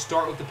playoffs, as he'll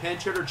start with the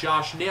pinch hitter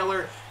Josh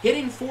Naylor,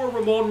 hitting for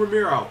Ramon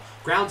Ramiro.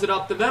 Grounds it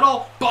up the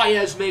middle.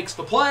 Baez makes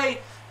the play.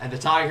 And the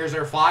Tigers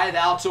are 5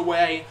 outs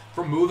away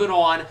from moving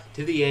on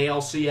to the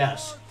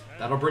ALCS.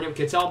 That'll bring him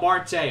Ketel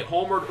Marte.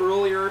 Homered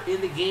earlier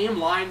in the game,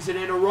 lines it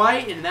into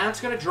right, and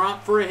that's going to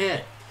drop for a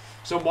hit.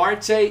 So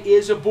Marte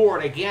is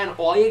aboard. Again,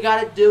 all you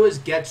got to do is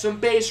get some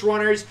base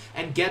runners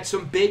and get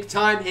some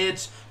big-time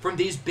hits from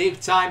these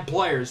big-time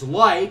players,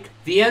 like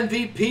the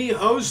MVP,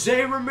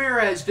 Jose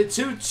Ramirez. The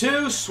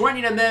 2-2,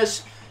 swinging a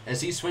miss as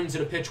he swings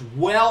at a pitch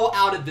well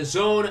out of the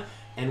zone.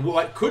 And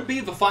what could be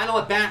the final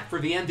at-bat for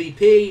the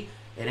MVP,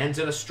 it ends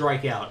in a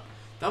strikeout.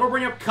 That'll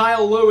bring up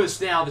Kyle Lewis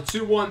now. The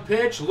 2-1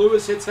 pitch.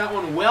 Lewis hits that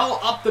one well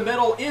up the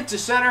middle into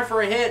center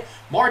for a hit.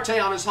 Marte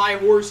on his high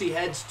horse. He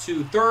heads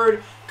to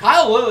third.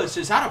 Kyle Lewis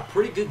has had a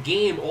pretty good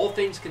game, all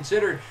things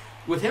considered.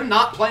 With him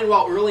not playing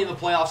well early in the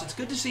playoffs, it's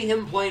good to see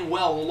him playing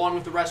well along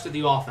with the rest of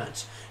the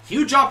offense.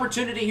 Huge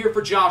opportunity here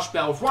for Josh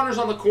Bell with runners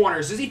on the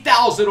corners as he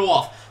fouls it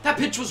off. That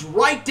pitch was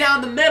right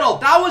down the middle.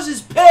 That was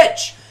his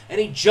pitch, and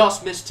he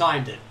just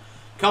mistimed it.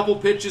 Couple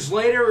pitches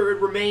later, it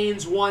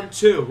remains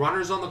 1-2.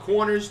 Runners on the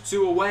corners,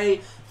 2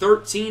 away.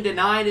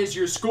 13-9 is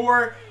your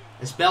score.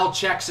 As Bell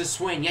checks a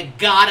swing. You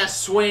gotta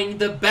swing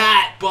the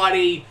bat,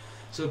 buddy.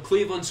 So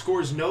Cleveland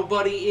scores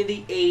nobody in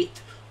the 8th.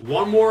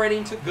 1 more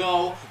inning to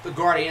go. The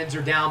Guardians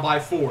are down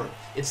by 4.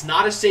 It's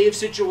not a save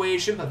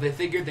situation, but they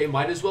figured they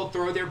might as well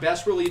throw their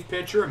best relief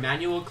pitcher,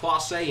 Emmanuel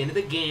Clase, into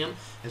the game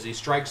as he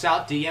strikes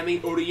out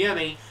Diemi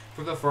Odiemi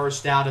for the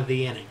first out of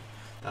the inning.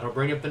 That'll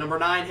bring up the number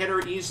 9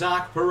 hitter,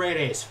 Isaac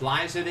Paredes.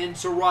 Flies it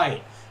into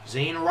right.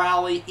 Zane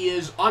Rowley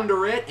is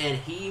under it, and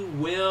he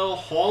will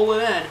haul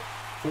it in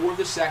for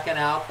the second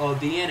out of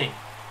the inning.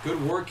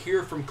 Good work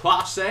here from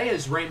Clase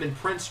as Raymond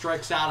Prince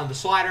strikes out on the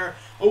slider.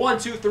 A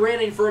 1-2-3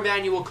 inning for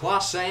Emmanuel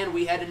Clase, and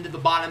we head into the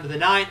bottom of the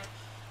 9th.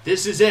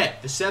 This is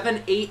it. The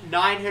 7, 8,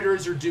 9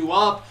 hitters are due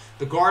up.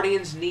 The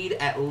Guardians need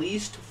at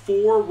least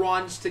 4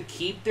 runs to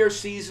keep their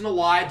season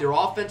alive. Their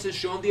offense has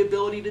shown the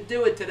ability to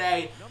do it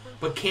today,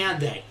 but can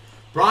they?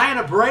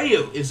 Brian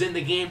Abreu is in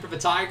the game for the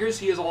Tigers.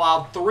 He has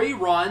allowed 3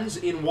 runs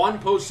in 1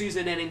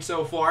 postseason inning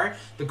so far.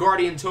 The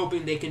Guardians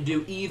hoping they can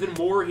do even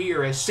more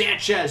here as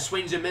Sanchez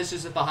swings and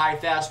misses at the high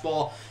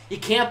fastball. You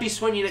can't be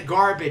swinging at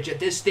garbage at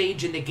this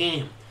stage in the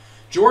game.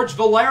 George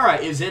Valera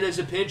is in as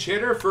a pinch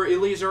hitter for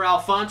Eliezer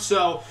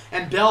Alfonso,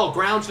 and Bell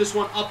grounds this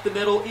one up the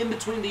middle in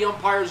between the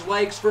umpire's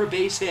legs for a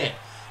base hit.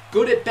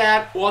 Good at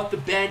bat off the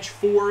bench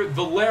for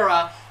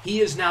Valera.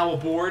 He is now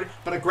aboard,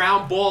 but a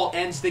ground ball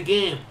ends the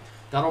game.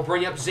 That'll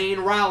bring up Zane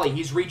Rowley.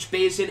 He's reached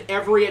base in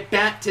every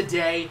at-bat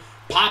today.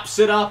 Pops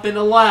it up in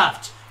the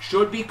left.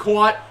 Should be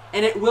caught,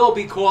 and it will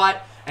be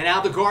caught. And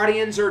now the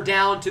Guardians are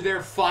down to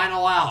their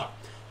final out.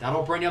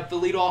 That'll bring up the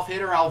leadoff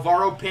hitter,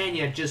 Alvaro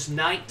Pena, just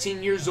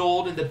 19 years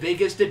old and the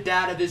biggest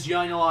at-bat of his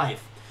young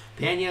life.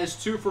 Pena is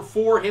 2 for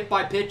 4, hit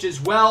by pitch as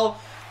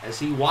well, as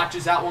he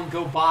watches that one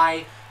go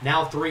by,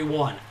 now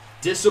 3-1.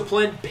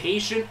 Disciplined,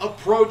 patient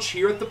approach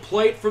here at the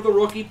plate for the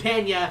rookie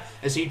Pena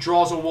as he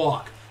draws a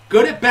walk.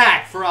 Good at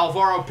bat for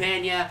Alvaro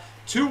Pena.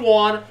 2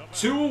 on,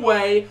 2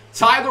 away.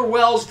 Tyler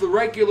Wells, the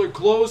regular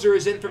closer,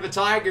 is in for the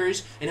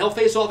Tigers, and he'll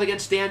face off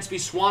against Dansby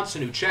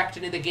Swanson, who checked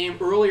into the game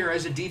earlier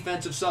as a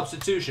defensive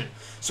substitution.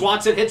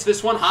 Swanson hits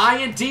this one high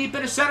and deep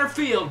into center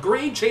field.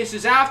 Green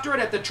chases after it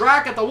at the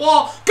track, at the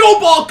wall. Go,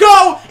 ball,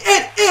 go!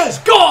 It is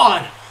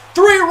gone!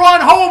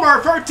 3-run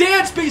homer for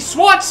Dansby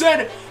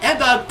Swanson, and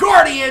the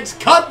Guardians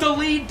cut the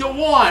lead to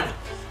 1.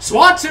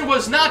 Swanson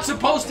was not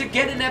supposed to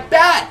get an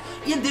at-bat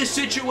in this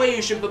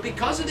situation, but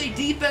because of the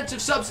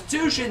defensive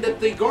substitution that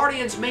the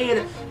Guardians made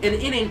an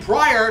inning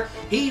prior,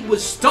 he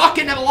was stuck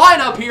into the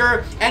lineup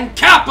here and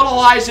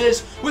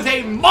capitalizes with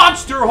a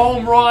monster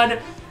home run.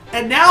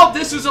 And now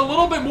this is a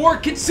little bit more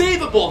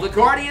conceivable. The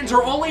Guardians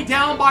are only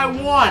down by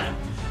 1.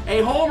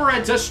 A homer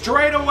into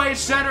straightaway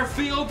center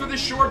field for the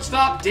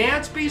shortstop,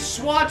 Dansby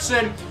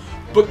Swanson.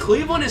 But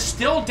Cleveland is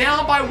still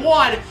down by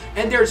 1,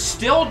 and they're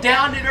still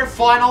down to their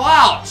final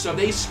out. So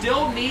they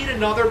still need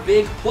another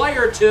big play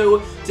or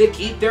two to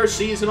keep their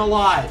season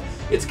alive.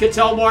 It's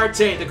Ketel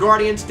Marte, the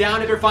Guardians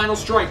down to their final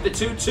strike, the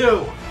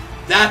 2-2.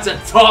 That's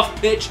a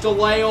tough pitch to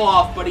lay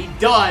off, but he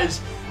does.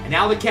 And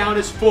now the count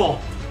is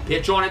full.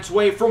 Pitch on its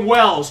way from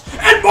Wells,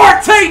 and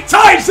Marte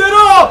ties it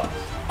up!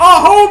 A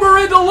homer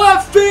into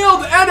left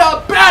field and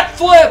a bat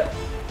flip!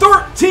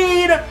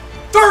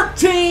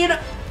 13-13!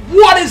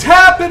 What is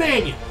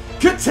happening?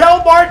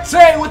 Ketel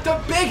Marte with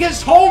the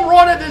biggest home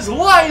run of his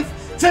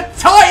life to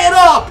tie it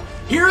up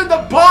here in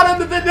the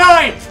bottom of the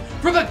 9th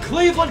for the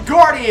Cleveland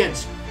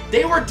Guardians.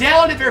 They were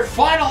down to their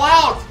final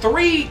out,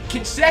 3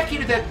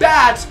 consecutive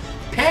at-bats.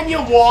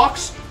 Pena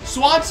walks,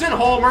 Swanson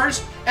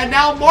homers, and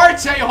now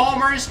Marte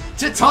homers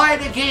to tie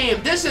the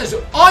game. This is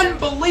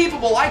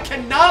unbelievable. I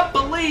cannot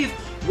believe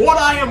what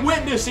I am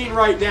witnessing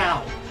right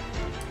now.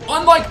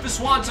 Unlike the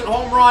Swanson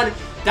home run,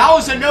 that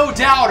was a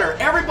no-doubter.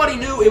 Everybody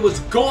knew it was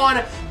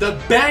gone. The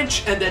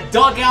bench and the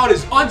dugout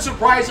is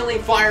unsurprisingly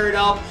fired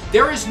up.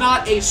 There is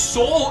not a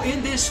soul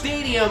in this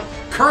stadium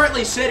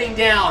currently sitting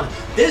down.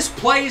 This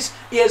place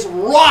is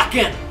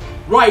rocking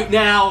right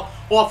now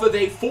off of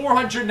a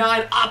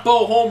 409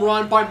 Oppo home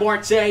run by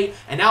Marte.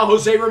 And now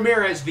Jose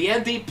Ramirez, the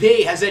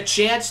MVP, has a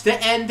chance to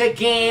end the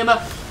game.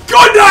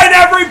 Good night,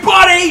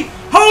 everybody!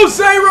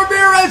 Jose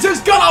Ramirez is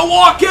gonna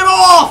walk it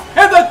off,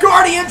 and the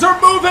Guardians are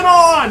moving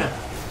on!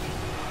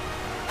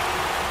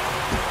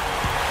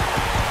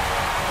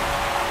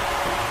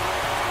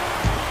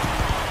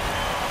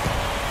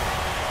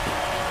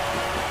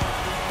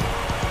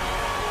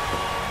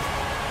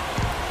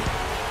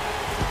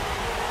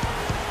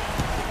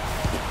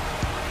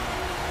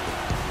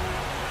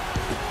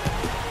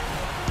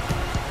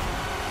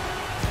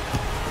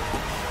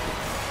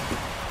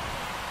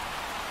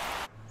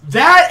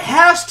 That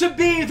has to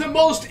be the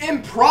most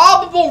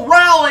improbable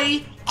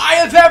rally I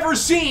have ever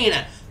seen.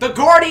 The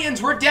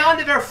Guardians were down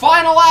to their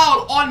final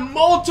out on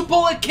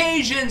multiple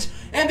occasions,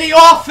 and the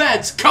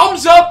offense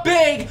comes up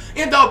big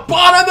in the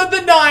bottom of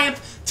the 9th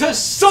to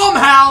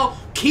somehow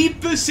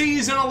keep the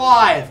season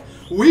alive.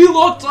 We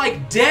looked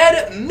like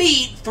dead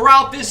meat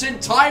throughout this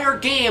entire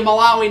game,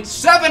 allowing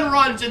 7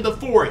 runs in the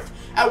 4th.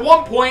 At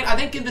one point, I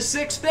think in the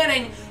 6th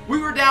inning, we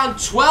were down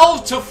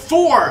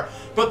 12-4.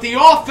 But the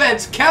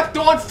offense kept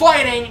on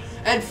fighting,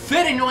 and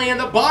fittingly in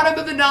the bottom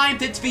of the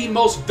 9th, it's the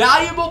most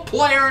valuable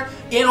player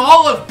in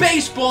all of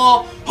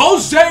baseball,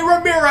 Jose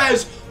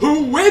Ramirez,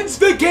 who wins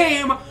the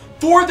game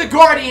for the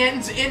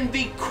Guardians in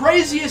the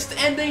craziest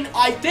ending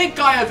I think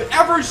I have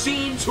ever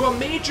seen to a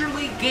Major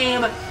League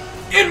game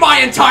in my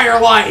entire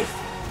life.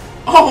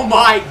 Oh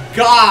my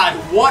God,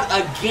 what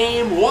a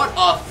game, what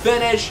a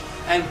finish,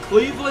 and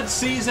Cleveland's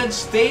season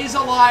stays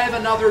alive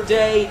another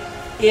day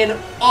in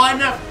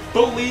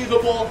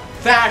unbelievable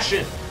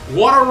fashion.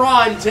 What a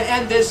run to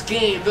end this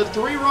game. The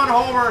 3-run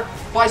homer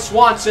by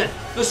Swanson,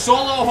 the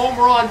solo home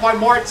run by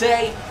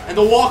Marte, and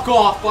the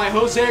walk-off by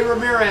Jose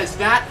Ramirez.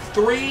 That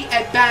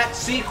 3-at-bat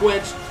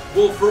sequence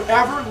will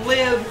forever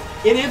live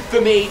in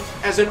infamy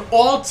as an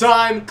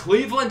all-time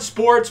Cleveland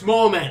sports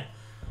moment.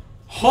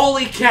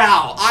 Holy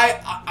cow,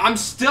 I'm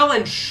still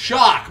in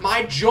shock.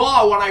 My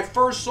jaw, when I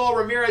first saw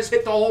Ramirez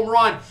hit the home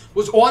run,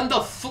 was on the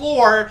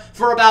floor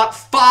for about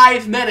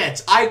 5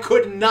 minutes. I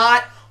could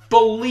not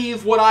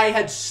believe what I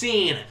had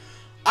seen.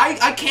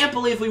 I can't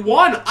believe we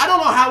won. I don't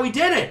know how we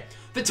did it.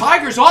 The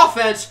Tigers'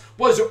 offense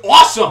was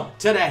awesome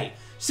today.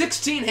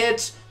 16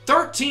 hits,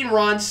 13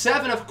 runs,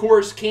 7 of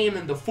course came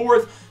in the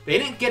 4th. They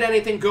didn't get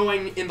anything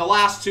going in the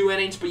last 2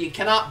 innings, but you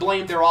cannot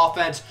blame their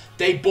offense.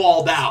 They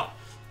balled out.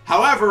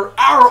 However,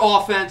 our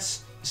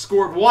offense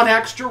scored 1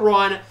 extra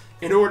run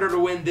in order to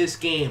win this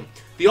game.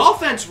 The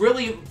offense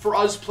really, for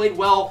us, played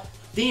well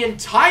the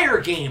entire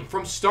game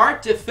from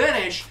start to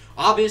finish.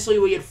 Obviously,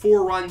 we had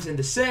 4 runs in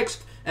the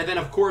 6th, and then,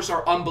 of course,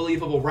 our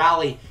unbelievable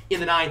rally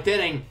in the 9th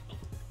inning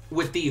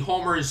with the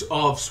homers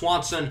of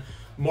Swanson,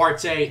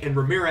 Marte, and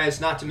Ramirez,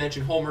 not to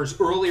mention homers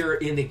earlier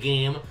in the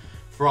game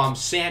from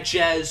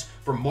Sanchez,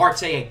 from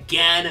Marte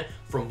again,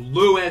 from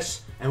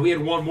Lewis, and we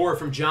had 1 more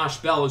from Josh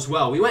Bell as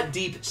well. We went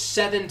deep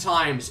 7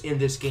 times in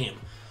this game.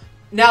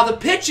 Now, the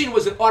pitching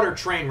was an utter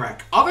train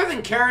wreck. Other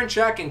than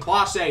Karinchak and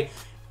Clase,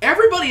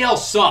 everybody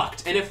else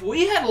sucked. And if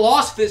we had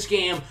lost this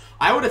game,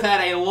 I would have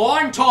had a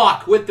long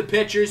talk with the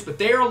pitchers, but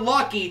they are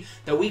lucky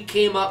that we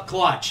came up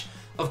clutch.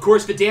 Of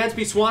course, the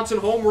Dansby Swanson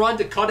home run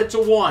to cut it to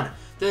 1.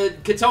 The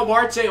Ketel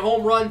Marte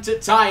home run to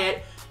tie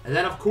it. And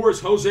then, of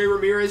course, Jose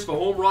Ramirez, the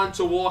home run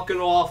to walk it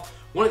off.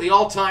 One of the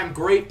all-time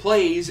great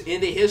plays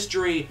in the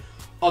history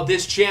of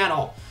this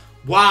channel.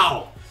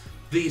 Wow.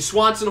 The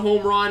Swanson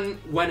home run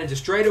went into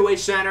straightaway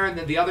center, and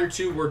then the other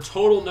 2 were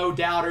total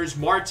no-doubters.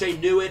 Marte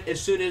knew it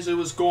as soon as it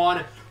was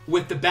gone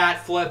with the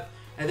bat flip.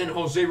 And then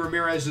Jose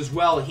Ramirez as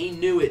well. He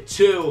knew it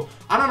too.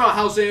 I don't know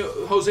how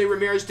Jose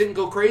Ramirez didn't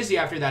go crazy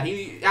after that.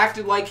 He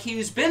acted like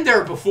he's been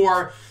there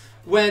before.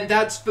 when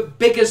that's the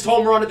biggest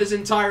home run of his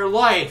entire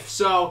life.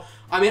 So,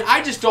 I mean,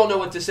 I just don't know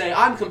what to say.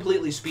 I'm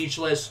completely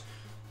speechless.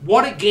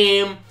 What a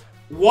game.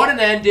 What an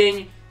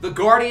ending. The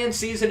Guardian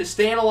season is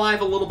staying alive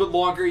a little bit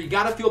longer. You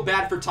got to feel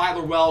bad for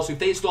Tyler Wells, who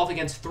faced off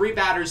against 3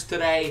 batters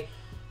today.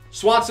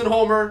 Swanson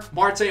homer,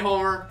 Marte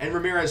homer, and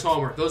Ramirez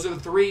homer. Those are the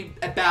 3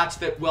 at-bats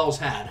that Wells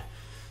had.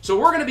 So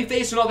we're going to be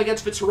facing off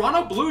against the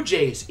Toronto Blue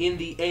Jays in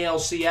the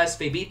ALCS.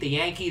 They beat the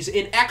Yankees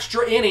in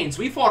extra innings.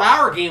 We thought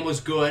our game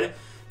was good.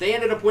 They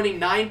ended up winning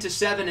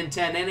 9-7 in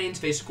 10 innings.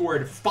 They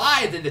scored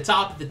 5 in the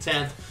top of the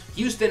 10th.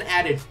 Houston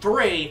added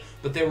 3,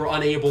 but they were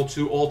unable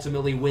to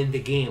ultimately win the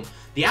game.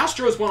 The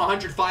Astros won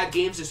 105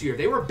 games this year.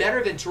 They were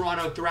better than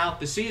Toronto throughout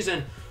the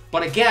season.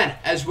 But again,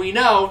 as we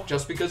know,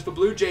 just because the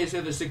Blue Jays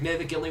have a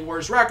significantly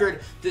worse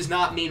record does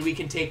not mean we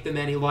can take them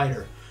any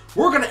lighter.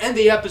 We're going to end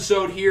the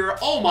episode here.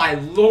 Oh my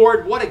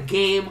Lord, what a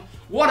game.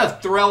 What a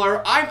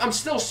thriller. I'm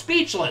still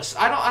speechless.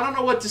 I don't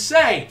know what to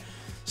say.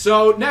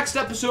 So next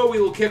episode,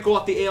 we will kick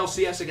off the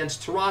ALCS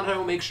against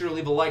Toronto. Make sure to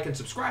leave a like and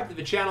subscribe to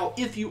the channel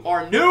if you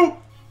are new.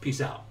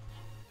 Peace out.